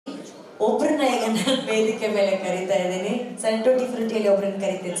ಒಬ್ರನ್ನ ಈಗ ನಾನು ವೇದಿಕೆ ಮೇಲೆ ಕರಿತಾ ಇದ್ದೀನಿ. ಸರ್ ಟೂಟಿ ಫ್ರೂಟಿಯಲ್ಲಿ ಒಬ್ರನ್ನ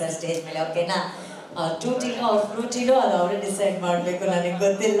ಕರಿತೀನಿ ಸರ್ ಸ್ಟೇಜ್ ಮೇಲೆ, ಓಕೆನಾ? ಟೂಟಿನೋ ಅವ್ರ ಫ್ರೂಟಿನೋ ಅದು ಅವರು ಡಿಸೈಡ್ ಮಾಡಬೇಕು, ನನಗೆ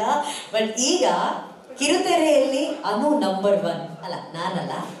ಗೊತ್ತಿಲ್ಲ. ಬಟ್ ಈಗ ಕಿರುತೆರೆಯಲ್ಲಿ ಅನು ನಂಬರ್ 1 ಅಲ್ಲ,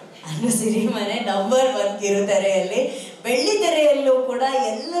 ನಾನಲ್ಲ, ಅನು ಸಿರಿಮನೆ ನಂಬರ್ 1 ಕಿರುತೆರೆಯಲ್ಲಿ. ಬೆಳ್ಳಿ ತೆರೆಯಲ್ಲೂ ಕೂಡ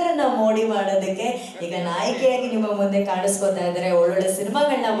ಎಲ್ಲರನ್ನ ಮೋಡಿ ಮಾಡೋದಕ್ಕೆ ಈಗ ನಾಯಕಿಯಾಗಿ ನಿಮ್ಮ ಮುಂದೆ ಕಾಣಿಸ್ಕೊತಾ ಇದ್ದಾರೆ, ಒಳ್ಳೊಳ್ಳೆ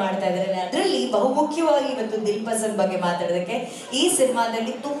ಸಿನಿಮಾಗಳನ್ನ ಮಾಡ್ತಾ ಇದ್ದಾರೆ. ಅದರಲ್ಲಿ ಬಹುಮುಖ್ಯವಾಗಿ ಇವತ್ತು ದಿಲ್ ಪಸಂದ್ ಬಗ್ಗೆ ಮಾತಾಡೋದಕ್ಕೆ, ಈ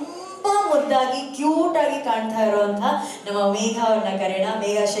ಸಿನಿಮಾದಲ್ಲಿ ತುಂಬಾ ಮುದ್ದಾಗಿ ಕ್ಯೂಟ್ ಆಗಿ ಕಾಣ್ತಾ ಇರುವಂತ ನಮ್ಮ ಮೇಘ ಅವ್ರನ್ನ ಕರೆಯೋಣ.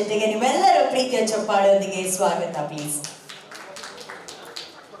 ಮೇಘಾ ಶೆಟ್ಟಿಗೆ ನಿಮ್ಮೆಲ್ಲರ ಪ್ರೀತಿಯ ಚಪ್ಪಾಳೊಂದಿಗೆ ಸ್ವಾಗತ ಪ್ಲೀಸ್.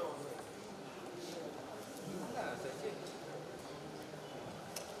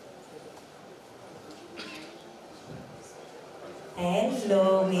 ಹೆಲೋ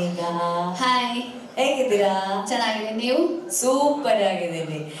ಮೇಘಾ. ಹಾಯ್, ಹೇಗಿದ್ದೀರಾ? ಚೆನ್ನಾಗಿದೆ, ನೀವು? ಸೂಪರ್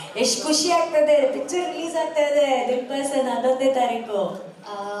ಆಗಿದ್ದೀನಿ. ಎಷ್ಟು ಖುಷಿ ಆಗ್ತದೆ, ಪಿಕ್ಚರ್ ರಿಲೀಸ್ ಆಗ್ತಾ ಇದೆ ದಿಲ್ ಪಸಂದ್ 11ನೇ ತಾರೀಕು.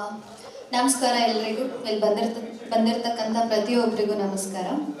 ನಮಸ್ಕಾರ ಎಲ್ರಿಗೂ, ಇಲ್ಲಿ ಬಂದಿರತಕ್ಕಂಥ ಪ್ರತಿಯೊಬ್ಬರಿಗೂ ನಮಸ್ಕಾರ.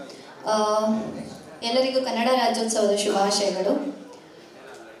 ಎಲ್ಲರಿಗೂ ಕನ್ನಡ ರಾಜ್ಯೋತ್ಸವದ ಶುಭಾಶಯಗಳು.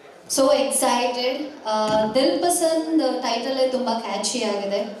 So excited. ದಿಲ್ ಪಸಂದ್ ಟೈಟಲೇ ತುಂಬ ಕ್ಯಾಚಿ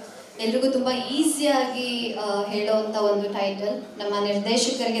ಆಗಿದೆ, ಎಲ್ರಿಗೂ ತುಂಬ ಈಸಿಯಾಗಿ ಹೇಳೋವಂಥ ಒಂದು ಟೈಟಲ್. ನಮ್ಮ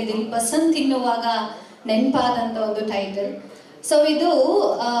ನಿರ್ದೇಶಕರಿಗೆ ದಿಲ್ ಪಸಂದ್ ತಿನ್ನುವಾಗ ನೆನಪಾದಂಥ ಒಂದು ಟೈಟಲ್. ಸೊ ಇದು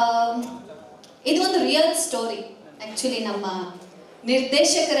ಒಂದು ರಿಯಲ್ ಸ್ಟೋರಿ. ಆ್ಯಕ್ಚುಲಿ ನಮ್ಮ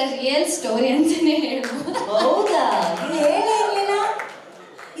ನಿರ್ದೇಶಕರ ರಿಯಲ್ ಸ್ಟೋರಿ ಅಂತಲೇ ಹೇಳ್ಬೋದು. ಹೌದಾ?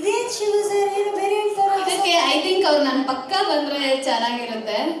 ಇದೇನು ಶಿವ ಸರ್ ಏನು ಬೇರೆ ಹೇಳ್ತಾರೆ ಇದಕ್ಕೆ? ಐ ಥಿಂಕ್ ಅವ್ರು ನನ್ನ ಪಕ್ಕ ಬಂದರೆ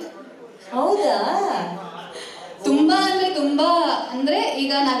ಚೆನ್ನಾಗಿರುತ್ತೆ. ಹೌದಾ? ತುಂಬಾ ಅಂದ್ರೆ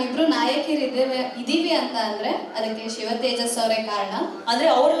ಈಗ ನಾವಿಬ್ರು ಇದೀವಿ ಅಂತ ಅಂದ್ರೆ ಅದಕ್ಕೆ ಶಿವ ತೇಜಸ್ ಅವರೇ ಕಾರಣ. ಅಂದ್ರೆ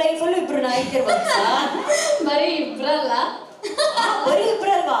ಅವ್ರ ಲೈಫಲ್ಲೂ ಇಬ್ರು ನಾಯಕಿರು ಬರೀ ಇಬ್ರಲ್ಲ. ಬರೀ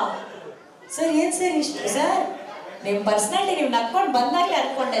ಇಬ್ರಲ್ವಾ ಸರ್? ಏನ್ ಸರ್ ಇಷ್ಟು ಸರ್ ನಿಮ್ ಪರ್ಸನಾಲಿಟಿ ನೀವು ನಕ್ಕೊಂಡು ಬಂದಾಗ್ಲೇ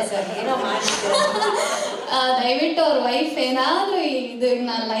ಅನ್ಕೊಂಡೆ ಸರ್ ಏನೋ ಮಾಡಿದ್ದೀರ. ದಯವಿಟ್ಟು ಅವ್ರ ವೈಫ್ ಏನಾದ್ರೂ ಇದು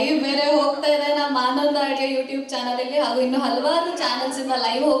ನಾನು ಲೈವ್ ಬೇರೆ ಹೋಗ್ತಾ ಇದೆ, ನಮ್ಮ ಆನಂದ ಅಡುಗೆ ಯೂಟ್ಯೂಬ್ ಚಾನಲಲ್ಲಿ ಹಾಗೂ ಇನ್ನು ಹಲವಾರು ಚಾನಲ್ಸ್ ಇಂದ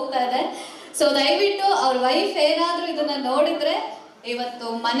ಲೈವ್ ಹೋಗ್ತಾ ಇದೆ. ಸೊ ದಯವಿಟ್ಟು ಅವ್ರ ವೈಫ್ ಏನಾದ್ರೂ ಇದನ್ನ ನೋಡಿದ್ರೆ ಇವತ್ತು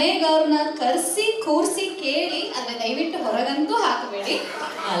ಮನೆಗೆ ಅವ್ರನ್ನ ಕರೆಸಿ ಕೂರಿಸಿ ಕೇಳಿ, ಆದ್ರೆ ದಯವಿಟ್ಟು ಹೊರಗಂತೂ ಹಾಕಬೇಡಿ.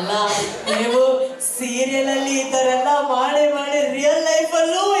 ಅಲ್ಲ, ನೀವು ಸೀರಿಯಲ್ ಅಲ್ಲಿ ಈ ತರ ಎಲ್ಲ ಮಾಡಿ ರಿಯಲ್ ಲೈಫ್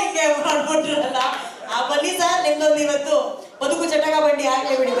ಅಲ್ಲೂ ಹಿಂಗೆ ಮಾಡ್ಬಿಟ್ರಲ್ಲ. ಬನ್ನಿ ಸರ್, ನಿಮ್ದೊಂದು ಇವತ್ತು ಬದುಕು ಚಟಕ ಬಂಡಿ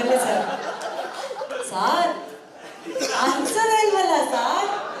ಆಗ್ಲೇ ಬಿಡಿ. ಬನ್ನಿ ಸರ್. ಸಾರ್ ಅನ್ಸೋದೇ ಇಲ್ವಲ್ಲ ಸರ್?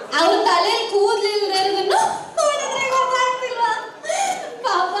 ಅವ್ರ ತಲೆಯಲ್ಲಿ ಕೂದ್ಲಿಲ್ದಿರೋದನ್ನು ನೋಡಿದ್ರೆ ಗೊತ್ತಾಗ್ತಿಲ್ವಾ?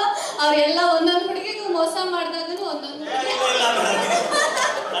 ಪಾಪ ಅವ್ರೆಲ್ಲ ಒಂದೊಂದು ಹುಡುಗಿಗೂ ಮೋಸ ಮಾಡಿದಾಗೂ ಒಂದೊಂದು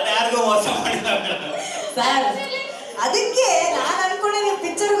ಸರ್, ಅದಕ್ಕೆ ನಾನು ಅನ್ಕೊಂಡೆ ನೀವು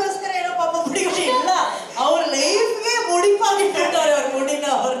ಪಿಕ್ಚರ್ಗೋಸ್ಕರ ಏನೋ ಪಾಪ ಹುಡುಗಿ ಇಲ್ಲ, ಅವ್ರ ಲೈಫ್ಗೆ ಮುಡಿಪಾಗಿಟ್ಟವ್ರೆ ಅವ್ರ ಮುಡಿನ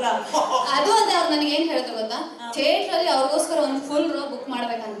ಅವ್ರನ್ನ. ಅದು ಅದೇ ಅವ್ರು ನನಗೆ ಏನ್ ಹೇಳಿದ್ರು ಗೊತ್ತಾ? ಥಿಯೇಟರ್ ಅಲ್ಲಿ ಅವ್ರಿಗೋಸ್ಕರ ಒಂದು full rho book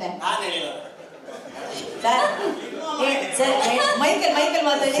ಮಾಡ್ಬೇಕಂತೆ. Sir Michael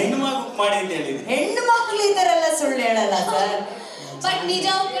ಮಾತಾಡಿ. ಹೆಣ್ಣು ಮಕ್ಳು ಈ ತರ ಎಲ್ಲ ಸುಳ್ಳು ಹೇಳಲ್ಲ ಸರ್. ಬಟ್ ನಿಜ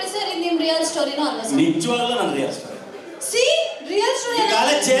ಸರ್, ಇದು ನಿಮ್ ರಿಯಲ್ ಸ್ಟೋರಿನೂ ಅಲ್ಲ ಸರ್? ನಿಜವಾಗ್ಲೂ ನನ್ನ real story. C real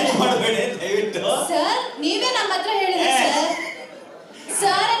story change ಮಾಡಬೇಡಿ ದಯವಿಟ್ಟು ಸರ್. ನೀವೇ ನಮ್ಮ ಹತ್ರ ಹೇಳಿದ್ರಿ ಸರ್.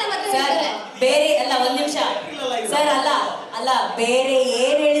 ಸರ್ ನಮ್ಮ ಹತ್ರ ಹೇಳಿದ್ರೆ ಬೇರೆ ಅಲ್ಲ, ಒಂದ್ ನಿಮಿಷ ಸರ್. ಅಲ್ಲ ಬೇರೆ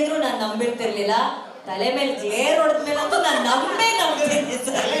ಏನ್ ಹೇಳಿದ್ರು ನಾನು ನಂಬಿರ್ತಿರ್ಲಿಲ್ಲ. ತಲೆ ಮೇಲೆ ಏರ್ ಹೊಡೆದ್ಮೇಲಂತೂ ನಾನು ನಂಬ್ತೀನಿ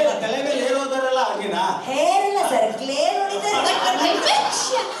ಸರ್. ತಲೆ ಮೇಲೆ ಏರ್ ಹೋದಾರಲ್ಲ ಹಾಗೇನಾ? ಹೇರ್ ಇಲ್ಲ ಸರ್, ಕ್ಲೇರ್ ಹೊಡಿತಾರೆ.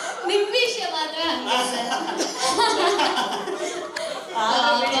 ನಿಮ್ ವಿಷಯ ಮಾತ್ರ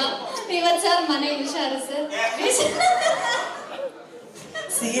ಇವತ್ತು ಸರ್ ಮನೆಗೆ ಹುಷಾರು ಸರ್.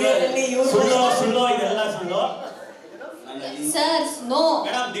 ಸೀರಿಯಲ್ ಅಲ್ಲಿ ಸುಳ್ಳು ಇದೆಲ್ಲ ಸುಳ್ಳು ಸರ್. ನೋ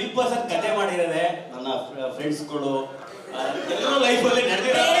ಮೇಡಮ್, ದಿಲ್ ಪಸಂದ್ ಕತೆ ಮಾಡಿರೋದೆ ನನ್ನ ಫ್ರೆಂಡ್ಸ್ಗಳು ಎಲ್ಲರೂ ಲೈಫಲ್ಲಿ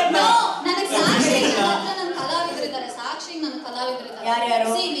ನಡೆದಿದ್ದಾರೆ. ನನಗೆ ಸಾಕ್ಷಿ ನನ್ನ ಕಲಾವಿದರಿದ್ದಾರೆ. ಸಾಕ್ಷಿ ನನ್ನ ಕಲಾವಿದರಿದ್ದಾರೆ. ಯಾರ್ಯಾರು?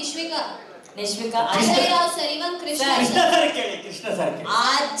 ಸಿ ನಿಶ್ವಿಕಾ, ಅಜಯ್ ಸರ್, ಇವನ್ ಕೃಷ್ಣ ಸರ್ ಕೇಳಿ. ಕೃಷ್ಣ ಸರ್ ಕೇಳಿ.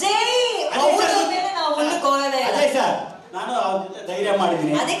 ಅಜಯ್ ನಾವು ಮುಂದಕ್ಕೆ ಹೋಗೋದೇ ಇಲ್ಲ. ಅಜಯ್ ಸರ್, ನಾನು ಧೈರ್ಯ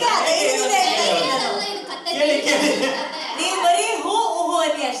ಮಾಡಿದ್ದೀನಿ. ಅದಕ್ಕೆ ನೀವು ಬರೀ ಹೂ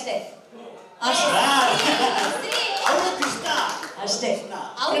ಅನ್ನಿ ಅಷ್ಟೇ. ಕೃಷ್ಣ ಅಷ್ಟೇ.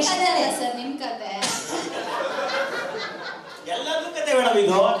 ಅವ್ರ ಕತೆ ಅಲ್ಲ ಸರ್, ನಿಮ್ ಕತೆ. ಎಲ್ಲರದು ಕತೆ ಮೇಡಮ್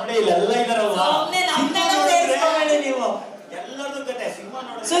ಇದು. ನೋಡಿ ಇಲ್ಲೆಲ್ಲ ಇದಾರಲ್ವಾ, ನೀವು ಎಲ್ಲರದು ಕತೆ ಸಿನಿಮಾ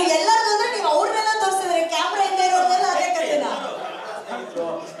ನೋಡಿ. ಸೊ ಎಲ್ಲರದು ಅಂದ್ರೆ ನೀವು ಅವ್ರನ್ನೆಲ್ಲ ತೋರಿಸಿದ್ರೆ ಕ್ಯಾಮ್ರಾ ಇಂದ ಇರೋದೆಲ್ಲ ಅದೇ ಕತೆನಾ?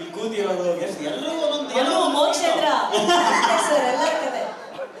 ಈ ಕೂತಿರೋದು ಎಲ್ಲರೂ ಎಲ್ಲೂ ಮೋಕ್ಷೇಂದ್ರ ಸರ್ ಎಲ್ಲರ ಕತೆ.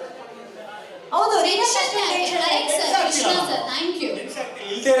 ಹೌದು, ಕೃಷ್ಣ ಸರ್, ಥ್ಯಾಂಕ್ ಯು.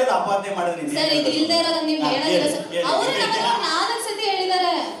 ಇಲ್ದೇ ಇರೋದು ಅಪಾದನೆ ಮಾಡಿದ್ರಿ ಸರ್. ಇದು ಇಲ್ದೇ ಇರೋದು ನೀವು ಹೇಳಿಲ್ಲ ಸರ್. ಅವರು ನಮಗೆ 4 ಸತಿ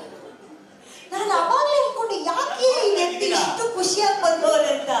ಹೇಳಿದ್ದಾರೆ. ನಾನು ಅವಾಗಲೇ ಅನ್ಕೊಂಡು ಯಾಕೆ ಈ ವ್ಯಕ್ತಿ ಇಷ್ಟು ಖುಷಿಯಾಗಿ ಬಂದವ್ರೆ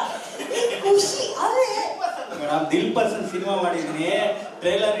ಅಂತ. ಖುಷಿ ಆದ್ರೆ ಮೇಡಮ್. ದಿಲ್ ಪಸಂದ್ ಸಿನಿಮಾ ಮಾಡಿದ್ದೀನಿ,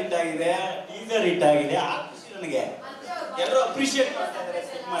 ಟ್ರೈಲರ್ ಹಿಟ್ ಆಗಿದೆ, ಟೀಸರ್ ಹಿಟ್ ಆಗಿದೆ. ಆ ಖುಷಿ ನನಗೆ. ಎಲ್ಲರೂ ಅಪ್ರಿಶಿಯೇಟ್ ಮಾಡ್ತಾ ಇದ್ದಾರೆ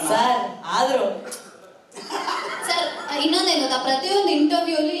ಸಿನಿಮಾನ. ಸರ್ ಆದ್ರೂ ಸರ್ ಇನ್ನೊಂದೇನು ಗೊತ್ತಾ, ಪ್ರತಿಯೊಂದು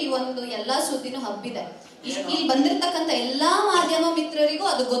ಇಂಟರ್ವ್ಯೂಲಿ ಈ ಒಂದು ಎಲ್ಲಾ ಸುದ್ದಿನೂ ಹಬ್ಬಿದೆ. ಇಲ್ಲಿ ಬಂದಿರ್ತಕ್ಕಂಥ ಎಲ್ಲಾ ಮಾಧ್ಯಮ ಮಿತ್ರರಿಗೂ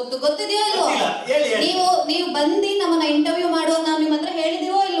ಅದು ಗೊತ್ತಿದೆಯೋ ಇಲ್ವೋ? ನೀವು ಬಂದು ನಮ್ಮನ್ನ ಇಂಟರ್ವ್ಯೂ ಮಾಡುವ ನಾವು ನಿಮ್ಮ ಹತ್ರ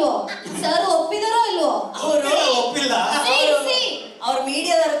ಹೇಳಿದಿವೋ ಇಲ್ವೋ? ಸರ್ ಒಪ್ಪಿದಾರೋ ಇಲ್ವೋ? ಒಪ್ಪಿಲ್ಲ. ಅವ್ರ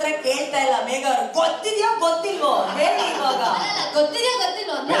ಮೀಡಿಯಾದವ್ರ ಹತ್ರ ಕೇಳ್ತಾ ಇಲ್ಲ. ಮೇಘ ಅವ್ರು ಗೊತ್ತಿದ್ಯೋ ಗೊತ್ತಿಲ್ವೋ ಹೇಳಿ ಇವಾಗ. ಗೊತ್ತಿದೆಯೋ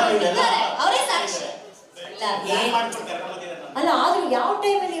ಗೊತ್ತಿಲ್ವೋ ಅವರೇ ಸಾಕ್ಷಿ. ಅಲ್ಲ ಆದ್ರೂ ಯಾವ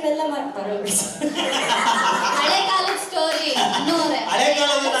ಟೈಮಲ್ಲಿ ಇವೆಲ್ಲ ಮಾಡ್ತಾರೆ? ಹಳೆ ಕಾಲದ ಸ್ಟೋರಿ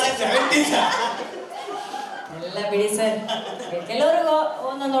ಎಲ್ಲ ಬಿಡಿ ಸರ್. ಕೆಲವ್ರಿಗೂ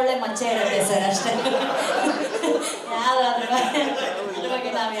ಒಂದೊಂದು ಒಳ್ಳೆ ಮಚ್ಚೆ ಇರುತ್ತೆ ಸರ್, ಅಷ್ಟೇ. ಯಾರಾದ್ರೂ ಅದ್ರ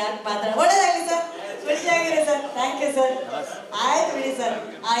ಬಗ್ಗೆ ನಾವು ಯಾಕೆ ಮಾತಾಡ. ಒಳ್ಳೇದಾಗಲಿ sir, ಖುಷಿಯಾಗಿರಿ sir. Thank you sir. ಆಯ್ತು ಬಿಡಿ ಸರ್.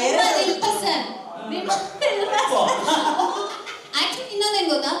 ಆಕ್ಚುಲಿ ಇನ್ನೊಂದೇನ್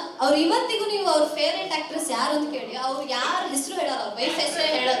ಗೊತ್ತಾ, ಅವ್ರು ಇವತ್ತಿಗೂ ನೀವು ಅವ್ರ ಫೇವ್ರೇಟ್ ಆಕ್ಟ್ರೆಸ್ ಯಾರು ಅಂತ ಕೇಳಿ ಅವ್ರು ಯಾರ ಹೆಸರು ಹೇಳಲ್ಲ, ವೈಫ್ ಹೆಸರೇ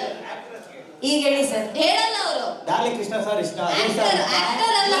ಹೇಳೋದು. ಈಗ ಹೇಳಿ ಸರ್. ಹೇಳಲ್ಲ ಅವರು. ಕೃಷ್ಣ ಸರ್ ಇಷ್ಟ,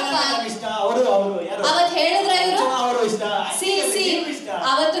 ಆಕ್ಟರ್ ಅಲ್ಲಪ್ಪ. ಅವತ್ತು ಹೇಳಿದ್ರ ಇವರು ಇಷ್ಟ.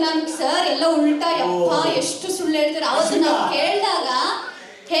 ಅವತ್ತು ನಮ್ ಸರ್ ಎಲ್ಲ ಉಲ್ಟಾ ಯಪ್ಪ ಎಷ್ಟು ಸುಳ್ಳು ಹೇಳ್ತಾರೆ. ಅವತ್ತು ನಾವು ಕೇಳಿದಾಗ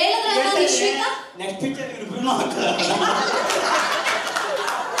ಹೇಳಿದ್ರ Nishvika next picture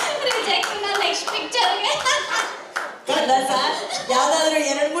reject next ಪಿಕ್ಚರ್ಗೆ. ಅಲ್ಲ ಸರ್, ಯಾವ್ದಾದ್ರು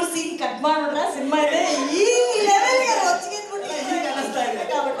 2-3 ಸೀನ್ ಕಟ್ ಮಾಡ್ಬಿಟ್ರ ಸಿನಿಮಾ ಇದೆ ಈ ಲೆವೆಲ್ಗೆ ಹೊಚ್ಚಿಗೆ ಅನಿಸ್ತಾ ಇದೆ.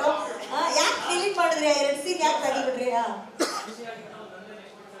 ಯಾಕೆ ಡಿಲೀಟ್ ಮಾಡಿದ್ರಿ? 2 ಸೀನ್ ಯಾಕೆ ತೆಗಿಬಿಟ್ರಿ?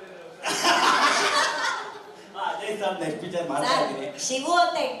 ಶಿವು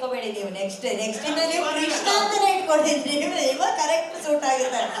ಅಂತ ಇಟ್ಕೋಬೇಡಿ ನೀವು. ನೆಕ್ಸ್ಟ್ ಇಂದ ನೀವು ಕೃಷ್ಣ ಅಂತಾನೆ ಇಟ್ಕೊಂಡಿದ್ರಿ. ಇವಾಗ ಕರೆಕ್ಟ್ ಸೂಟ್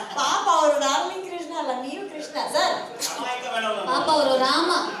ಆಗುತ್ತೆ. ಪಾಪ ಅವರು ಡಾರ್ಲಿಂಗ್ ಕೃಷ್ಣ ಅಲ್ಲ, ನೀವು ಕೃಷ್ಣ ಸರ್. ಪಾಪ ಅವರು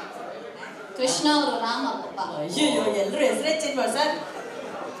ರಾಮ, ಕೃಷ್ಣ ಅವರು ರಾಮ. ಪಾಪ ಅಯ್ಯೋ ಎಲ್ಲರೂ ಹೆಸರೇ ಚೇಂಜ್ ಮಾಡಿ ಸರ್.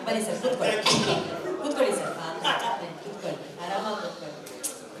 ಬನ್ನಿ ಸರ್, ಕೂತ್ಕೊಳ್ಳಿ ಕೂತ್ಕೊಳ್ಳಿ ಸರ್. ಕೂತ್ಕೊಳ್ಳಿ, ಆರಾಮಾಗಿ ಕೂತ್ಕೊಳ್ಳಿ.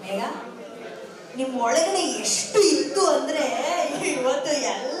 ಮೇಘ, ನಿಮ್ಮ ಒಳಗಡೆ ಎಷ್ಟು ಇತ್ತು ಅಂದ್ರೆ ಇವತ್ತು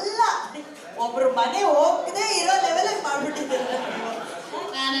ಎಲ್ಲ ಒಬ್ರು ಮನೆ ಹೋಗದೆ ಇರೋ ಲೆವೆಲ್ ಮಾಡ್ಬಿಟ್ಟಿದ್ದಾರೆ.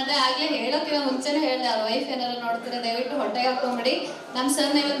 ನಾನು ಅದೇ ಆಗ್ಲೇ ಹೇಳೋಕ್ಕಿಂತ ಮುಂಚೆನೆ ಹೇಳ್ದೆ, ಅವ್ರ ವೈಫ್ ಏನಾದ್ರು ನೋಡ್ತಾರೆ ದಯವಿಟ್ಟು ಹೊಟ್ಟೆಗೆ ಹಾಕೊಂಬಿಡಿ, ನಮ್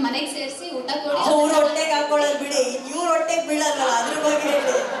ಸರ್ನ ಇವತ್ತು ಮನೆಗೆ ಸೇರಿಸಿ ಊಟ ಕೊಡಿ. ಅವ್ರ ಹೊಟ್ಟೆಗೆ ಹಾಕೊಳ್ಳೋದು ಬಿಡಿ, ಇವ್ರ ಹೊಟ್ಟೆಗೆ ಬೀಳಲ್ಲ. ಅದ್ರ ಬಗ್ಗೆ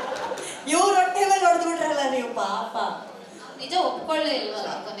ಹೇಳಿ. ಇವ್ರ ಹೊಟ್ಟೆ ಮೇಲೆ ಹೊಡೆದ್ಬಿಟ್ರಲ್ಲ ನೀವು. ಪಾಪ ನಿಜ ಒಪ್ಕೊಳ್ಳೇ ಇಲ್ವಲ್ಲ.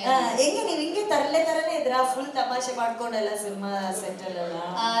 ಹೆಂಗೆ ನೀವು ಹಿಂಗೆ ತರನೇ ಇದ್ರ ಫುಲ್ ತಮಾಷೆ ಮಾಡ್ಕೊಂಡೆಲ್ಲ ಸಿನಿಮಾ ಸೆಟ್ ಅಲ್ಲ?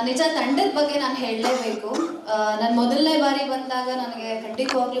 ನಿಜ ತಂಡದ ಬಗ್ಗೆ ನಾನು ಹೇಳಲೇಬೇಕು. ನಾನು ಮೊದಲನೇ ಬಾರಿ ಬಂದಾಗ ನನಗೆ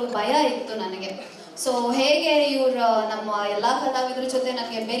ಖಂಡಿತವಾಗ್ಲೂ ಭಯ ಇತ್ತು ನನಗೆ. ಸೊ ಹೇಗೆ ಇವ್ರು ನಮ್ಮ ಎಲ್ಲ ಕಲಾವಿದ್ರ ಜೊತೆ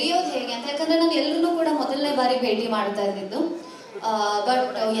ನನಗೆ ಬೆರೆಯೋದು ಹೇಗೆ ಅಂತ. ಯಾಕಂದ್ರೆ ನಾನು ಎಲ್ಲರೂ ಕೂಡ ಮೊದಲನೇ ಬಾರಿ ಭೇಟಿ ಮಾಡ್ತಾ ಇದ್ದಿದ್ದು.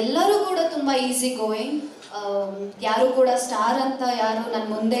 ಬಟ್ ಎಲ್ಲರೂ ಕೂಡ ತುಂಬಾ ಈಸಿ ಗೋಯಿಂಗ್. ಯಾರು ಕೂಡ ಸ್ಟಾರ್ ಅಂತ ಯಾರು ನನ್ನ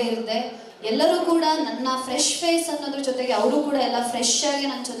ಮುಂದೆ ಇರದೆ, ಎಲ್ಲರೂ ಕೂಡ ನನ್ನ ಫ್ರೆಶ್ ಫೇಸ್ ಅನ್ನೋದ್ರ ಜೊತೆಗೆ ಅವರು ಕೂಡ ಎಲ್ಲ ಫ್ರೆಶ್ ಆಗಿ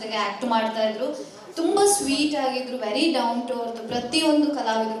ನನ್ನ ಜೊತೆಗೆ ಆ್ಯಕ್ಟ್ ಮಾಡ್ತಾ ಇದ್ರು. ತುಂಬ ಸ್ವೀಟ್ ಆಗಿದ್ರು, ವೆರಿ ಡೌನ್ ಟು ಅರ್ತ್ ಪ್ರತಿಯೊಂದು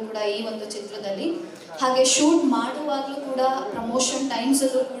ಕಲಾವಿದರು ಕೂಡ ಈ ಒಂದು ಚಿತ್ರದಲ್ಲಿ. ಹಾಗೆ ಶೂಟ್ ಮಾಡುವಾಗಲೂ ಕೂಡ, ಪ್ರಮೋಷನ್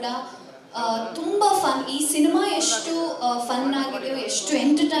ಟೈಮ್ಸಲ್ಲೂ ಕೂಡ ತುಂಬ ಫನ್. ಈ ಸಿನಿಮಾ ಎಷ್ಟು ಫನ್ ಆಗಿದೆಯೋ, ಎಷ್ಟು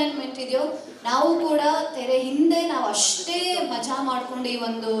ಎಂಟರ್ಟೈನ್ಮೆಂಟ್ ಇದೆಯೋ, ನಾವು ಕೂಡ ತೆರೆ ಹಿಂದೆ ನಾವು ಅಷ್ಟೇ ಮಜಾ ಮಾಡಿಕೊಂಡು ಈ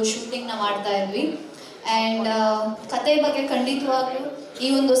ಒಂದು ಶೂಟಿಂಗ್ನ ಮಾಡ್ತಾ ಇದ್ವಿ. ಆ್ಯಂಡ್ ಕತೆ ಬಗ್ಗೆ ಖಂಡಿತವಾಗ್ಲೂ ಈ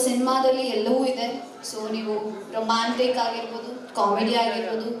ಒಂದು ಸಿನಿಮಾದಲ್ಲಿ ಎಲ್ಲವೂ ಇದೆ. ಸೊ ನೀವು ರೊಮ್ಯಾಂಟಿಕ್ ಆಗಿರ್ಬೋದು, ಕಾಮಿಡಿ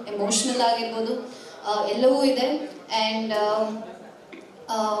ಆಗಿರ್ಬೋದು, ಎಮೋಷ್ನಲ್ ಆಗಿರ್ಬೋದು, ಎಲ್ಲವೂ ಇದೆ. And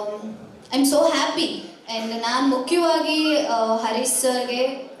I am so happy. And ನಾನು ಮುಖ್ಯವಾಗಿ ಹರೀಶ್ ಸರ್ಗೆ,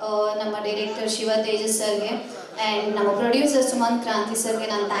 ನಮ್ಮ ಡೈರೆಕ್ಟರ್ ಶಿವ ತೇಜಸ್ ಸರ್ಗೆ, ಆ್ಯಂಡ್ ನಮ್ಮ ಪ್ರೊಡ್ಯೂಸರ್ ಸುಮಂತ್ ಕ್ರಾಂತಿ ಸರ್ಗೆ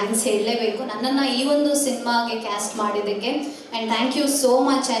ನಾನು ಥ್ಯಾಂಕ್ಸ್ ಹೇಳಲೇಬೇಕು, ನನ್ನನ್ನು ಈ ಒಂದು ಸಿನಿಮಾಗೆ ಕ್ಯಾಸ್ಟ್ ಮಾಡಿದ್ದಕ್ಕೆ. And thank you so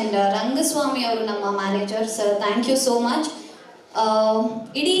much. And Rangaswamy ಅವರು ನಮ್ಮ manager sir, thank you so much.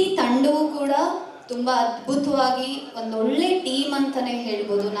 ಇಡೀ ತಂಡವೂ ಕೂಡ ತುಂಬ ಅದ್ಭುತವಾಗಿ ಒಂದು ಒಳ್ಳೆ ಟೀಮ್ ಅಂತಲೇ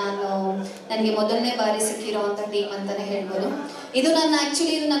ಹೇಳ್ಬೋದು. ನನಗೆ ಮೊದಲನೇ ಬಾರಿ ಸಿಕ್ಕಿರೋವಂಥ ಟೀಮ್ ಅಂತಲೇ ಹೇಳ್ಬೋದು. ಇದು ನನ್ನ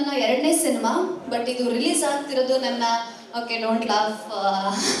ಆ್ಯಕ್ಚುಲಿ ಇದು ನನ್ನ 2ನೇ ಸಿನಿಮಾ. ಬಟ್ ಇದು ರಿಲೀಸ್ ಆಗ್ತಿರೋದು ನನ್ನ ಡೋಂಟ್ ಲಾಫ್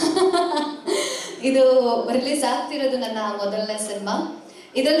ಇದು ರಿಲೀಸ್ ಆಗ್ತಿರೋದು ನನ್ನ ಮೊದಲನೇ ಸಿನಿಮಾ.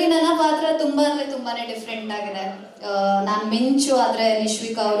 ಇದರಲ್ಲಿ ನನ್ನ ಪಾತ್ರ ತುಂಬ ಅಂದರೆ ತುಂಬಾ ಡಿಫ್ರೆಂಟ್ ಆಗಿದೆ. ನಾನು ಮಿಂಚು, ಆದರೆ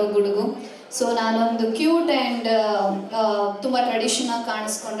ನಿಶ್ವಿಕಾ ಅವರು ಗುಡುಗು. ಸೊ ನಾನೊಂದು ಕ್ಯೂಟ್ ಆ್ಯಂಡ್ ತುಂಬ ಟ್ರೆಡಿಷನಲ್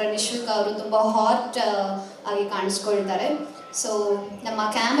ಕಾಣಿಸ್ಕೊಂಡ್ರೆ ನಿಶ್ವಿಕಾ ಅವರು ತುಂಬ ಹಾಟ್ ಆಗಿ ಕಾಣಿಸ್ಕೊಳ್ತಾರೆ. ಸೊ ನಮ್ಮ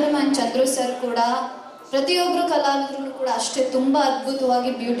ಕ್ಯಾಮ್ರಾಮ್ಯಾನ್ ಚಂದ್ರು ಸರ್ ಕೂಡ ಪ್ರತಿಯೊಬ್ಬರು ಕಲಾವಿದರು ಕೂಡ ಅಷ್ಟೇ ತುಂಬ ಅದ್ಭುತವಾಗಿ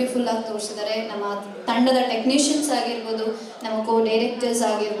ಬ್ಯೂಟಿಫುಲ್ ಆಗಿ ತೋರಿಸಿದ್ದಾರೆ. ನಮ್ಮ ತಂಡದ ಟೆಕ್ನಿಷಿಯನ್ಸ್ ಆಗಿರ್ಬೋದು, ನಮ್ಮ ಕೋ ಡೈರೆಕ್ಟರ್ಸ್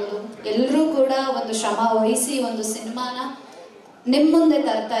ಆಗಿರ್ಬೋದು, ಎಲ್ಲರೂ ಕೂಡ ಒಂದು ಶ್ರಮ ವಹಿಸಿ ಒಂದು ಸಿನಿಮಾನ ನಿಮ್ಮ ಮುಂದೆ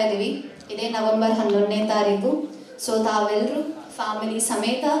ತರ್ತಾ ಇದ್ದೀವಿ. ಇದೇ ನವೆಂಬರ್ 11ನೇ ತಾರೀಕು. ಸೊ ತಾವೆಲ್ಲರೂ ಫ್ಯಾಮಿಲಿ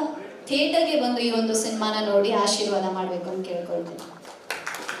ಸಮೇತ ಥಿಯೇಟರ್ಗೆ ಬಂದು ಈ ಒಂದು ಸಿನಿಮಾನ ನೋಡಿ ಆಶೀರ್ವಾದ ಮಾಡಬೇಕು ಅಂತ ಕೇಳ್ಕೊಳ್ತೀನಿ.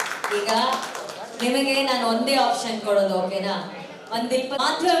 ಈಗ ನಿಮಗೆ ನಾನು ಒಂದೇ ಆಪ್ಷನ್ ಕೊಡೋದು, ಓಕೆನಾ? ಒಂದ್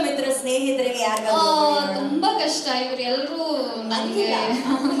ಮಾಧ್ಯಮ ಮಿತ್ರ ಸ್ನೇಹಿತರಿಗೆ ತುಂಬಾ ಕಷ್ಟ. ಇವ್ರು ಎಲ್ರು ನನಗೆ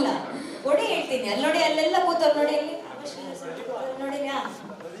ಕೊಡಿ ಹೇಳ್ತೀನಿ. ಅಲ್ಲಿ ನೋಡಿ, ಅಲ್ಲೆಲ್ಲ ಕೂತವ್ರು ನೋಡಿ, ನೋಡಿ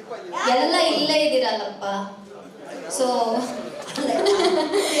ಎಲ್ಲ ಇಲ್ಲೇ ಇದ್ದೀರಲ್ಲಪ್ಪ. ಸೊ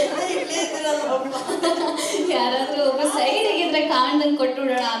ಯಾರಾದ್ರೂ ಒಬ್ಬ ಸೈಡಿಗಿದ್ರೆ ಕಾಣ್ದಂಗೆ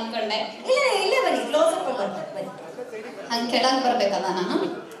ಕೊಟ್ಟುಬಿಡೋಣ ಅನ್ಕೊಂಡೆ. ಇಲ್ಲೇ ಬನ್ನಿ, ಕ್ಲೋಸ್ ಅಪ್ ಬನ್ನಿ. ಹಂಗೆ ಕೆಳಗೆ ಬರ್ಬೇಕಲ್ಲ, ನಾನು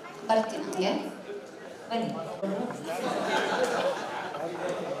ಬರ್ತೀನಿ ಹಂಗೆ. ಬನ್ನಿ.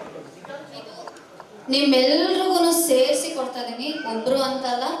 ನಿಮ್ಮೆಲ್ರಿಗೂ ಸೇರಿಸಿ ಕೊಡ್ತಾ ಇದೀನಿ, ಒಬ್ರು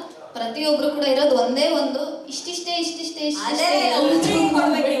ಅಂತಲ್ಲ, ಪ್ರತಿಯೊಬ್ರು ಕೂಡ ಇರೋದು ಒಂದೇ ಒಂದು, ಇಷ್ಟಿಷ್ಟೇ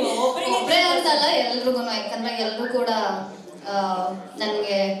ಒಬ್ಬರೇ ಅಂತಲ್ಲ, ಎಲ್ರಿಗೂ. ಯಾಕಂದ್ರೆ ಎಲ್ರು ಕೂಡ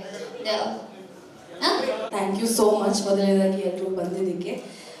ನನಗೆ ಥ್ಯಾಂಕ್ ಯು ಸೋ ಮಚ್ ಮೊದಲನೇದಾಗಿ ಎಲ್ಲರೂ ಬಂದಿದ್ದಕ್ಕೆ.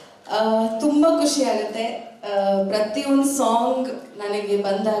 ತುಂಬ ಖುಷಿ ಆಗುತ್ತೆ. ಪ್ರತಿಯೊಂದು ಸಾಂಗ್ ನನಗೆ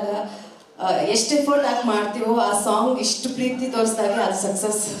ಬಂದಾಗ ಎಷ್ಟು ಎಫರ್ಟ್ ಆಗಿ ಮಾಡ್ತೀವೋ ಆ ಸಾಂಗ್ ಇಷ್ಟು ಪ್ರೀತಿ ತೋರಿಸಿದಾಗ ಅದು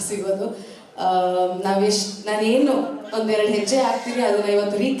ಸಕ್ಸಸ್ ಸಿಗೋದು. ನಾನೇನು ಒಂದೆರಡು ಹೆಜ್ಜೆ ಹಾಕ್ತೀನಿ ಅದನ್ನ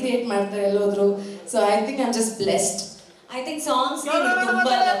ಇವತ್ತು ರೀಕ್ರಿಯೇಟ್ ಮಾಡ್ತಾರೆ ಎಲ್ಲೋದ್ರು. So I think I am just blessed. I think songs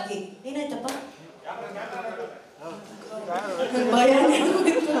ತುಂಬಾ ಲಕ್ಕಿ. ಏನಾಯ್ತಪ್ಪ?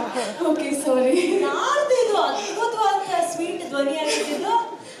 Okay sorry. ಯಾರ್ದು ಇದು ಅದ್ಭುತವಾದ ಸ್ವೀಟ್ ಧ್ವನಿ ಆಗಿದ್ದು?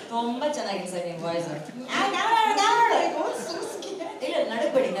 ತುಂಬಾ ಚೆನ್ನಾಗಿದೆ ಸರ್ ನಿಮ್ಮ ವಾಯ್ಸ್. ಇಲ್ಲ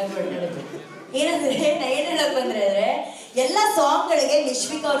ನಡಬೇಡಿ. ಏನಂದ್ರೆ ನಾ ಏನ್ ಹೇಳಕ್ ಬಂದ್ರೆ ಅಂದ್ರೆ ಎಲ್ಲ ಸಾಂಗ್ ಗಳಿಗೆ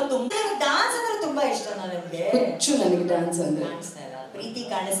ನಿಶ್ವಿಕಾ ಅವರು ತುಂಬಾ ಡಾನ್ಸ್ ಅಂದ್ರೆ ತುಂಬಾ ಇಷ್ಟ. ನನಗೆ ನನಗೆ ಡಾನ್ಸ್ ಅಂದ್ರೆ ಪ್ರೀತಿ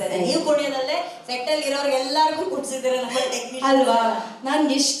ಕಾಣಿಸ್ತಾ ಇದೆ. ನೀವು ಕುಣಿಯೋದಲ್ಲೇ ಸೆಟ್ ಅಲ್ಲಿ ಇರೋರು ಎಲ್ಲರಿಗೂ ಕುಡ್ಸಿದ್ರೆ ನಮ್ಮ ಟೆಕ್ನಿಕ್ ಅಲ್ವಾ? ನಾನು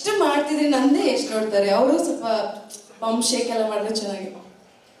ಎಷ್ಟು ಮಾಡ್ತಿದ್ರೆ ನಂದೇ ಎಷ್ಟು ನೋಡ್ತಾರೆ. ಅವರು ಸ್ವಲ್ಪ ಪಂಪ್ ಶೇಕ್ ಎಲ್ಲ ಮಾಡಿದ್ರೆ ಚೆನ್ನಾಗಿ.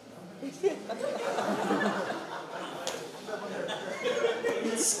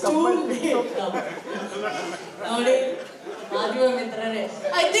 ನೋಡಿ ಮಾಧ್ಯಮ ಮಿತ್ರರೇ,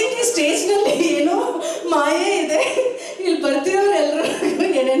 ಐ ಥಿಂಕ್ ಈ ಸ್ಟೇಜ್ ನಲ್ಲಿ ಏನೋ ಮಾಯೆ ಇದೆ. ಇಲ್ಲಿ ಬರ್ತಿರೋರು ಎಲ್ಲರೂ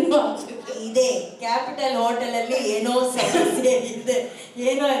ಏನೇನೋ ಇದೆ. ಕ್ಯಾಪಿಟಲ್ ಹೋಟೆಲ್ ಅಲ್ಲಿ ಏನೋ ಸಮಸ್ಯೆ ಇದೆ,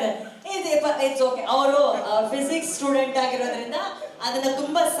 ಏನೋ ಇದೆ. It's okay. ಅವರು ಫಿಸಿಕ್ಸ್ ಸ್ಟೂಡೆಂಟ್ ಆಗಿರೋದ್ರಿಂದ ಅದನ್ನ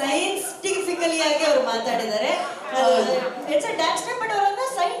ತುಂಬಾ ಸೈನ್ಟಿಫಿಕಲಿ ಆಗಿ ಅವ್ರು ಮಾತಾಡಿದ್ದಾರೆ. It's a dance step, but ಅವರನ್ನ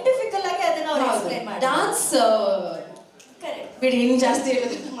ಸೈಂಟಿಫಿಕಲ್ ಆಗಿ ಅದನ್ನ ಅವ್ರು ಎಕ್ಸ್ಪ್ಲೈನ್ ಮಾಡಿ. ಡಾನ್ಸ್ ಬಿಡಿ, ಇನ್ನು ಜಾಸ್ತಿ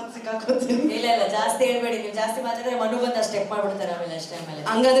ಹೇಳಿದ್ರೆ ಮತ್ತೆ ಸಿಕ್ಕಾಕೋತೀನಿ. ಇಲ್ಲ ಜಾಸ್ತಿ ಹೇಳ್ಬೇಡಿ. ನೀವು ಜಾಸ್ತಿ ಮಾತಾಡಿದ್ರೆ ಮನು ಬಂದ ಸ್ಟೆಪ್ ಮಾಡ್ಬಿಡ್ತಾರೆ ಆಮೇಲೆ ಅಷ್ಟೇ. ಆಮೇಲೆ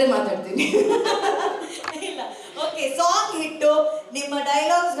ಹಂಗಾದ್ರೆ ಮಾತಾಡ್ತೀನಿ. ಇಲ್ಲ ಓಕೆ. ಸಾಂಗ್ ಹಿಟ್ಟು, ನಿಮ್ಮ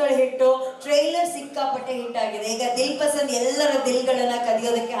ಡೈಲಾಗ್ಸ್ ಗಳು ಹಿಟ್ಟು, ಟ್ರೈಲರ್ ಸಿಕ್ಕಾಪಟ್ಟೆ ಹಿಟ್ ಆಗಿದೆ. ಈಗ ದಿಲ್ ಪಸಂದ್ ಎಲ್ಲರ ದಿಲ್ಗಳನ್ನ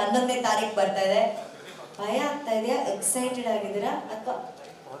ಕದಿಯೋದಕ್ಕೆ 11ನೇ ತಾರೀಕು ಬರ್ತಾ ಇದೆ. ಭಯ ಆಗ್ತಾ ಇದೆಯಾ? ಎಕ್ಸೈಟೆಡ್ ಆಗಿದ್ದೀರಾ? ಅಥವಾ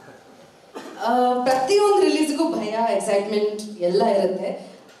ಪ್ರತಿಯೊಂದು ರಿಲೀಸ್ಗೂ ಭಯ, ಎಕ್ಸೈಟ್ಮೆಂಟ್ ಎಲ್ಲ ಇರುತ್ತೆ.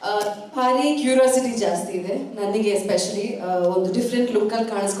 ಭಾರಿ ಕ್ಯೂರಿಯಾಸಿಟಿ ಜಾಸ್ತಿ ಇದೆ ನನಗೆ. ಎಸ್ಪೆಷಲಿ ಒಂದು ಡಿಫ್ರೆಂಟ್ ಲುಕ್ಕಲ್ಲಿ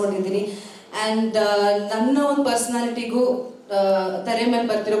ಕಾಣಿಸ್ಕೊಂಡಿದ್ದೀನಿ. ಆ್ಯಂಡ್ ನನ್ನ ಒಂದು ಪರ್ಸ್ನಾಲಿಟಿಗೂ ತೆರೆ ಮೇಲೆ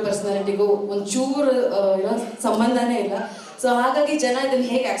ಬರ್ತಿರೋ ಪರ್ಸ್ನಾಲಿಟಿಗೂ ಒಂಚೂರು ಸಂಬಂಧನೇ ಇಲ್ಲ. ಸೊ ಹಾಗಾಗಿ ಜನ ಇದನ್ನು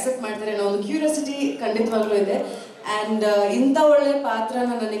ಹೇಗೆ ಆಕ್ಸೆಪ್ಟ್ ಮಾಡ್ತಾರೆ ಅನ್ನೋ ಒಂದು ಕ್ಯೂರಿಯಾಸಿಟಿ ಖಂಡಿತವಾಗ್ಲೂ ಇದೆ. ಆ್ಯಂಡ್ ಇಂಥ ಒಳ್ಳೆ ಪಾತ್ರನ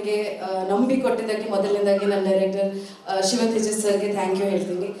ನನಗೆ ನಂಬಿ ಕೊಟ್ಟಿದ್ದಕ್ಕೆ ಮೊದಲನೇದಾಗಿ ನನ್ನ ಡೈರೆಕ್ಟರ್ ಶಿವ ತೇಜಸ್ ಸರ್ಗೆ ಥ್ಯಾಂಕ್ ಯು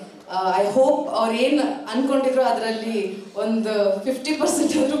ಹೇಳ್ತೀನಿ. ಐ ಹೋಪ್ ಅವ್ರು ಏನು ಅನ್ಕೊಂಡಿದ್ರು ಅದರಲ್ಲಿ ಒಂದು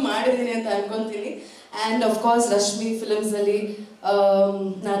 50% ಆದರೂ ಮಾಡಿದ್ದೀನಿ ಅಂತ ಅನ್ಕೊತೀನಿ. ಆ್ಯಂಡ್ ಅಫ್ಕೋರ್ಸ್ ರಶ್ಮಿ ಫಿಲಮ್ಸಲ್ಲಿ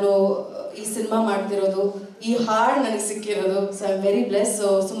ನಾನು ಈ ಸಿನಿಮಾ ಮಾಡ್ತಿರೋದು, ಈ ಹಾಡು ನನಗೆ ಸಿಕ್ಕಿರೋದು. So I am very bless. So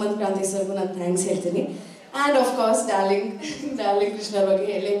Sumanth ಕ್ರಾಂತಿ ಸರ್ಗೂ ನಾನು ಥ್ಯಾಂಕ್ಸ್ ಹೇಳ್ತೀನಿ. ಆ್ಯಂಡ್ ಅಫ್ಕೋರ್ಸ್ ಡಾರ್ಲಿಂಗ್ ಕೃಷ್ಣ ಬಗ್ಗೆ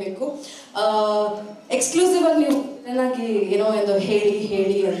ಹೇಳಲೇಬೇಕು. ಎಕ್ಸ್ಕ್ಲೂಸಿವ್ ಆಗಿ ನೀವು ಚೆನ್ನಾಗಿ ಏನೋ ಒಂದು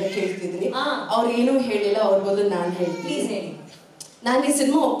ಹೇಳಿ ಅಂತ ಕೇಳ್ತಿದ್ರಿ. ಅವ್ರು ಏನೂ ಹೇಳಿಲ್ಲ, ಅವ್ರ ಬದಲು ನಾನು ಹೇಳ್ತೀನಿ. ನಾನು ಈ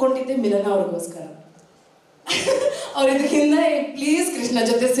ಸಿನಿಮಾ ಒಪ್ಕೊಂಡಿದ್ದೆ ಮಿಲನ ಅವ್ರಿಗೋಸ್ಕರ. ಅವ್ರು ಇದಕ್ಕಿಂತ ಪ್ಲೀಸ್ ಕೃಷ್ಣ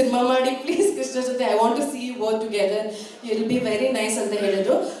ಜೊತೆ ಸಿನಿಮಾ ಮಾಡಿ, ಪ್ಲೀಸ್ ಕೃಷ್ಣ ಜೊತೆ I want to C you work together, you will be very nice ಅಂತ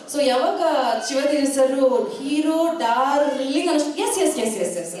ಹೇಳಿದ್ರು. ಸೊ ಯಾವಾಗ ಶಿವತೇಜಸ್ sir hero darling ಅನ್ನೋಷ್ಟು S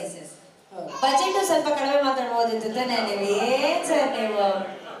budget ಸ್ವಲ್ಪ ಕಡಿಮೆ ಮಾತಾಡ್ಬೋದಿತ್ತು ತಾನೇ ನೀವು? ಏನ್ ಸರ್ ನೀವು?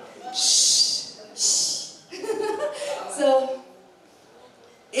 ಸೊ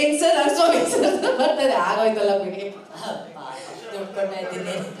ಏನ್ ಸರ್ ಸ್ವಾಮಿ ಸರ್ ಬರ್ತದೆ, ಆಗೋಯ್ತಲ್ಲ ಬಿಡಿ. ದುಡ್ಡು ಕೊಡ್ತಾ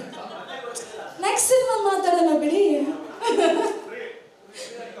ಇದ್ದೀನಿ. ನೆಕ್ಸ್ಟ್ ಸಿನಿಮಾ ಮಾತಾಡೋಣ ಬಿಡಿ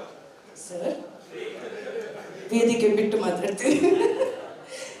ಸರ್. ವೇದಿಕೆ ಬಿಟ್ಟು ಮಾತಾಡ್ತೀನಿ.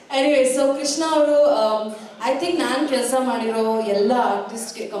 ಎನಿವೇ, ಸೊ ಕೃಷ್ಣ ಅವರು ಐ ಥಿಂಕ್ ನಾನು ಕೆಲಸ ಮಾಡಿರೋ ಎಲ್ಲ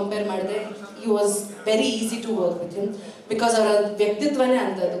ಆರ್ಟಿಸ್ಟ್ಗೆ ಕಂಪೇರ್ ಮಾಡಿದ್ರೆ ಈ was very easy to work with him. Because ಅವರ ವ್ಯಕ್ತಿತ್ವನೇ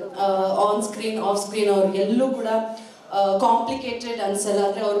ಅಂಥದ್ದು. ಆನ್ ಸ್ಕ್ರೀನ್ ಆಫ್ ಸ್ಕ್ರೀನ್ ಅವ್ರು ಎಲ್ಲೂ ಕೂಡ ಕಾಂಪ್ಲಿಕೇಟೆಡ್ ಅನ್ಸಲ್ಲ.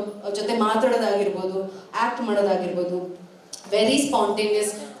 ಅಂದರೆ ಅವ್ರ ಜೊತೆ ಮಾತಾಡೋದಾಗಿರ್ಬೋದು, ಆ್ಯಕ್ಟ್ ಮಾಡೋದಾಗಿರ್ಬೋದು, ವೆರಿ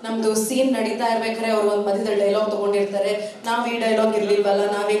ಸ್ಪಾಂಟೇನಿಯಸ್. ನಮ್ಮದು ಸೀನ್ ನಡೀತಾ ಇರ್ಬೇಕಾದ್ರೆ ಅವ್ರು ಒಂದು ಮಧ್ಯದಲ್ಲಿ ಡೈಲಾಗ್ ತೊಗೊಂಡಿರ್ತಾರೆ. ನಾವು ಈ ಡೈಲಾಗ್ ಇರಲಿಲ್ವಲ್ಲ,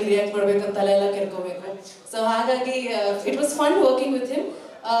 ನಾವೇನು ರಿಯಾಕ್ಟ್ ಮಾಡಬೇಕಂತೆಲ್ಲ ಎಲ್ಲ ಕೇಳ್ಕೋಬೇಕು. ಸೊ ಹಾಗಾಗಿ it was fun working with him.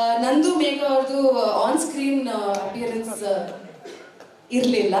 ನಂದು ಮೇಘ ಅವ್ರದ್ದು ಆನ್ ಸ್ಕ್ರೀನ್ ಅಪಿಯರೆನ್ಸ್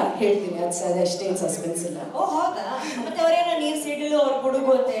ಇರಲಿಲ್ಲ, ಹೇಳ್ತೀನಿ. ಅಷ್ಟೇನು ಸಸ್ಪೆನ್ಸ್ ಇಲ್ಲ. ಓ ಹೌದಾ? ಮತ್ತೆ ಅವರೇನೋ ನೀರು ಸಿಡಿಲು ಅವ್ರ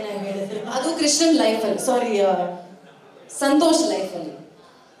ಹುಡುಗು ಅಂತ ಏನೋ ಹೇಳಿದ್ರು. ಅದು ಕೃಷ್ಣನ್ ಲೈಫಲ್ಲಿ, ಸಾರಿ ಸಂತೋಷ್ ಲೈಫಲ್ಲಿ,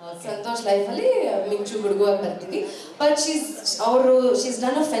 ಸಂತೋಷ್ ಲೈಫಲ್ಲಿ ಮಿಂಚು ಹುಡುಗುವಾಗಿ ಬರ್ತೀವಿ. But she's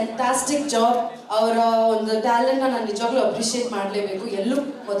done a fantastic job. ಅವರ ಒಂದು ಟ್ಯಾಲೆಂಟ್ನ ನಾನು ನಿಜವಾಗ್ಲೂ ಅಪ್ರಿಷಿಯೇಟ್ ಮಾಡಲೇಬೇಕು. ಎಲ್ಲೂ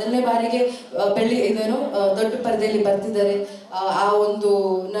ಮೊದಲನೇ ಬಾರಿಗೆ ಇದೇನೋ ದೊಡ್ಡ ಪರದೆಯಲ್ಲಿ ಬರ್ತಿದ್ದಾರೆ. ಆ ಒಂದು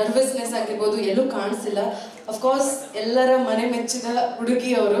ನರ್ವಸ್ನೆಸ್ ಆಗಿರ್ಬೋದು ಎಲ್ಲೂ ಕಾಣಿಸಿಲ್ಲ. ಅಫ್ಕೋರ್ಸ್ ಎಲ್ಲರ ಮನೆ ಮೆಚ್ಚಿದ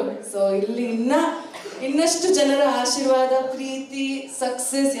ಹುಡುಗಿ ಅವರು. ಸೊ ಇಲ್ಲಿ ಇನ್ನಷ್ಟು ಜನರ ಆಶೀರ್ವಾದ, ಪ್ರೀತಿ,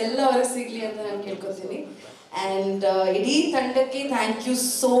 ಸಕ್ಸಸ್ ಎಲ್ಲ ಅವ್ರಿಗೆ ಸಿಗಲಿ ಅಂತ ನಾನು ಕೇಳ್ಕೊತೀನಿ. ಆ್ಯಂಡ್ ಇಡೀ ತಂಡಕ್ಕೆ ಥ್ಯಾಂಕ್ ಯು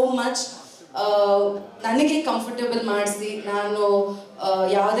ಸೋ ಮಚ್. ನನಗೆ ಕಂಫರ್ಟೇಬಲ್ ಮಾಡಿಸಿ, ನಾನು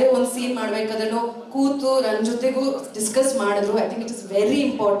ಯಾವುದೇ ಒಂದು ಸೀನ್ ಮಾಡಬೇಕಾದ್ರೂ ಕೂತು ನನ್ನ ಜೊತೆಗೂ ಡಿಸ್ಕಸ್ ಮಾಡಿದ್ರು. I think it is very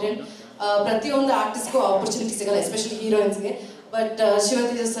important. ಪ್ರತಿಯೊಂದು ಆರ್ಟಿಸ್ಟ್ಗೂ ಆಪರ್ಚುನಿಟಿ ಸಿಗಲ್ಲ, especially ಹೀರೋಯಿನ್ಸ್ಗೆ. But Shiva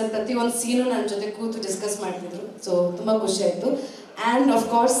Tejas sir ಪ್ರತಿಯೊಂದು ಸೀನು ನನ್ನ ಜೊತೆ ಕೂತು ಡಿಸ್ಕಸ್ ಮಾಡ್ತಿದ್ರು. ಸೊ ತುಂಬ ಖುಷಿ ಆಯಿತು. ಆ್ಯಂಡ್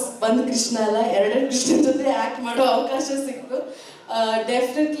ಆಫ್ಕೋರ್ಸ್ ಒಂದು ಕೃಷ್ಣ ಅಲ್ಲ, ಎರಡೆರಡು ಕೃಷ್ಣನ ಜೊತೆ ಆ್ಯಕ್ಟ್ ಮಾಡೋ ಅವಕಾಶ ಸಿಕ್ತು.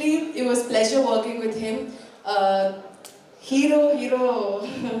 Definitely it was pleasure working with him. Hero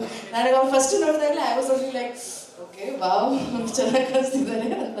ನನಗೆ ಅವ್ರು first ನೋಡಿದಾಗಲೇ I was only like okay wow ಚೆನ್ನಾಗಿ ಕಾಣಿಸ್ತಿದ್ದಾರೆ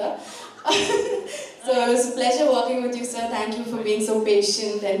ಅಂತ. So it was pleasure working with you sir. Thank you for being so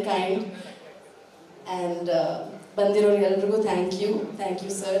patient and kind. And ಬಂದಿರೋರು ಎಲ್ರಿಗೂ thank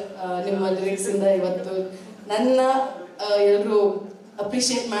you sir. ನಿಮ್ಮ ಲಿರಿಕ್ಸಿಂದ ಇವತ್ತು ನನ್ನ ಎಲ್ಲರೂ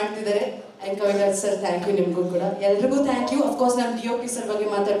appreciate ಮಾಡ್ತಿದ್ದಾರೆ. And Kaviraj sir thank you, ನಿಮಗೂ ಕೂಡ ಎಲ್ರಿಗೂ ಥ್ಯಾಂಕ್ ಯು. ಅಫ್ಕೋರ್ಸ್ ನಾನು DOP ಸರ್ ಬಗ್ಗೆ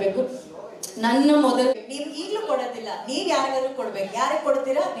ಮಾತಾಡಬೇಕು. ನನ್ನ ಮೊದಲು ನೀವು ಈಗಲೂ ಕೊಡೋದಿಲ್ಲ, ನೀವು ಯಾರಿಗಾದ್ರೂ ಕೊಡ್ಬೇಕು. ಯಾರಿಗೆ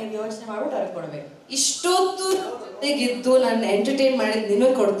ಕೊಡ್ತೀರಾ ನೀವು ಯೋಚನೆ ಮಾಡ್ಬಿಟ್ಟು ಅವ್ರಿಗೆ ಕೊಡ್ಬೇಕು. ಇಷ್ಟೊತ್ತು ಗೆದ್ದು ನಾನು ಎಂಟರ್ಟೈನ್ ಮಾಡಿದ್ದು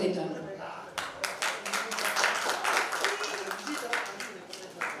ನಿಮಗೆ ಕೊಡ್ತೀನಿ ನಾನು.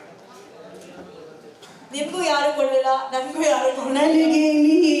 ನಿಮಗೂ ಯಾರು ಕೊಡಲಿಲ್ಲ, ನನಗೂ ಯಾರು ಕೊಡಲಿಲ್ಲ. ನನಗೆ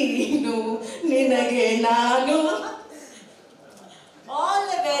ನೀನು, ನಿನಗೆ ನಾನು. All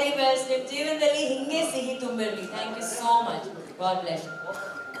the very best. ನಿಮ್ಮ ಜೀವನದಲ್ಲಿ ಹಿಂಗೆ ಸಿಹಿ ತುಂಬಿರಲಿ. Thank you so much. God bless.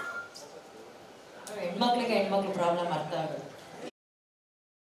 ಹೆಣ್ಮಕ್ಳಿಗೆ ಹೆಣ್ಮಕ್ಳು ಪ್ರಾಬ್ಲಮ್ ಅರ್ಥ ಆಗುತ್ತೆ.